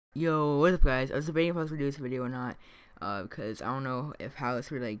Yo, what's up, guys? I was debating if I was gonna do this video or not, because I don't know if how this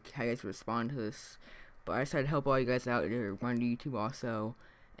would how you guys would respond to this. But I decided to help all you guys out. You're going to YouTube also,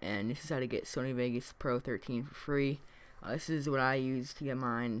 and this is how to get Sony Vegas Pro 13 for free. This is what I used to get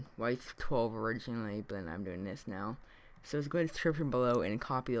mine. Well, I used 12 originally, but then I'm doing this now. So just go to the description below and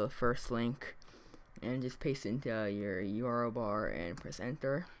copy the first link, and just paste it into your URL bar and press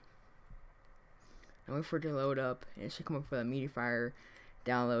enter. And wait for it to load up, and it should come up with a MediaFire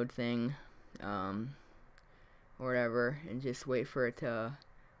download thing, or whatever, and just wait for it to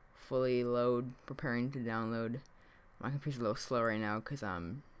fully load, preparing to download. My computer's a little slow right now because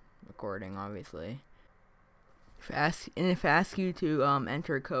I'm recording, obviously. If it asks you to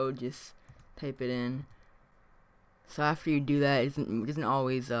enter a code, just type it in. So after you do that, it doesn't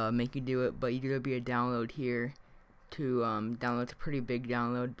always make you do it, but there'll be a download here to download. It's a pretty big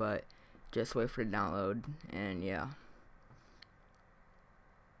download, but just wait for it to download, and yeah.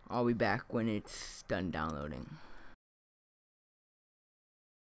 I'll be back when it's done downloading.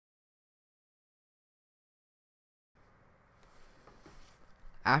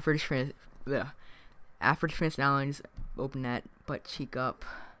 After it's finished downloading, just open that butt cheek up.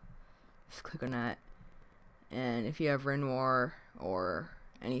 Just click on that, and if you have Renoir or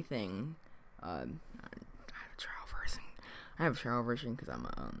anything, I have a trial version. I have a trial version because I'm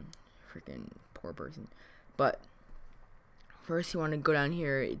a freaking poor person, but. First, you want to go down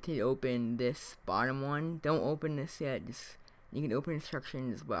here to open this bottom one. Don't open this yet. Just you can open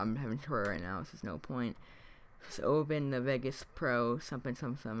instructions, but I'm having a tutorial right now, so there's no point. Just open the Vegas Pro .exe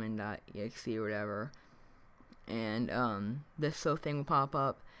or whatever, and this little thing will pop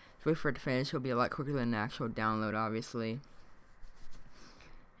up. Just wait for it to finish. It'll be a lot quicker than the actual download, obviously.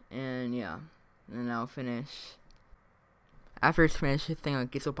 And yeah, and then I'll finish. After it's finished, the thing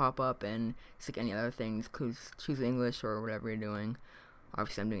like this will pop up, and it's like any other thing. Just choose English or whatever you're doing.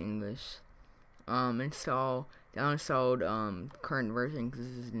 Obviously, I'm doing English. Download current version because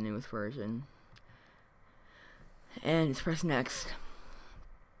this is the newest version. And just press next,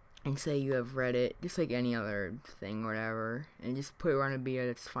 and say you have read it, just like any other thing, or whatever. And just put it on a beta.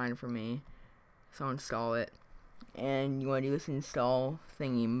 That's fine for me. So I'll install it. And you want to do this install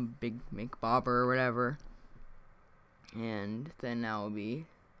thingy, make bobber or whatever. And then that will be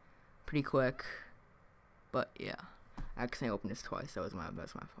pretty quick, but yeah, I accidentally opened this twice. That's my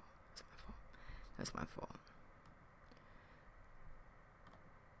fault.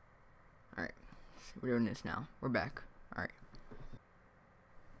 Alright, so we're doing this now. We're back. Alright.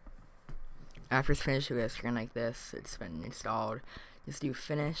 After it's finished, you'll get a screen like this. It's been installed. Just do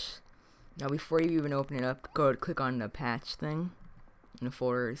finish. Now, before you even open it up, click on the patch thing in the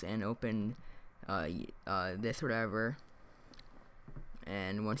folders and open this whatever.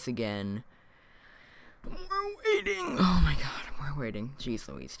 And once again, we're waiting. Oh my god, we're waiting. Jeez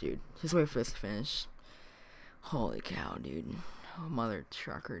Louise, dude. Just wait for this to finish. Holy cow, dude. Oh, mother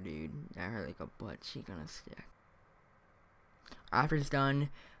trucker, dude. I heard like a butt cheek on a stick. After it's done,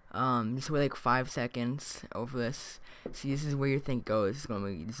 just wait like 5 seconds over this. See, this is where your thing goes.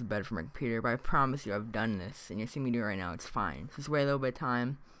 This is better for my computer, but I promise you I've done this, and you're seeing me do it right now. It's fine. Just wait a little bit of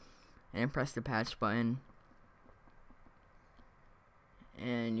time, and then press the patch button,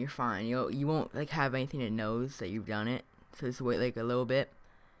 and you're fine. You won't like have anything that knows that you've done it. So just wait like a little bit,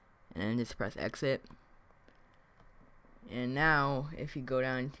 and then just press exit. And now, if you go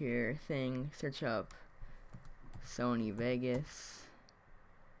down to your thing, search up Sony Vegas,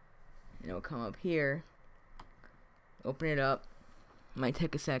 and it'll come up here. Open it up. Might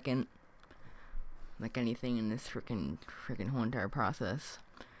take a second, like anything in this freaking whole entire process.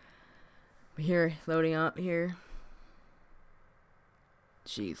 But here, loading up here.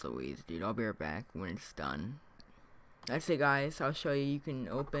 Jeez Louise, dude. I'll be right back when it's done. That's it, guys. I'll show you. You can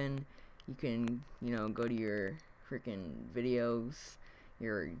go to your freaking videos.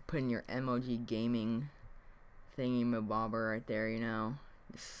 You're putting your MOG gaming thingy-mabobber right there,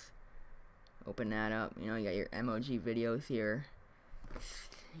 Just open that up. You got your MOG videos here.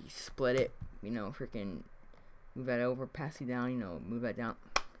 You split it, freaking move that over, pass it down, move that down.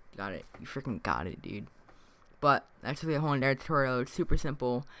 Got it. You freaking got it, dude. But that's really a whole entire tutorial. It's super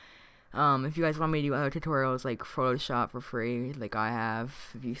simple. If you guys want me to do other tutorials like Photoshop for free, like I have,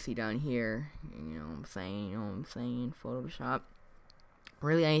 if you see down here, you know what I'm saying, Photoshop,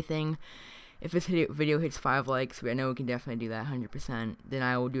 really anything. If this video hits 5 likes, I know we can definitely do that 100%, then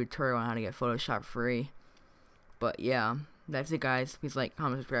I will do a tutorial on how to get Photoshop free. But yeah, that's it, guys. Please like,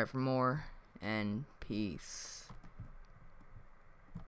 comment, subscribe for more, and peace.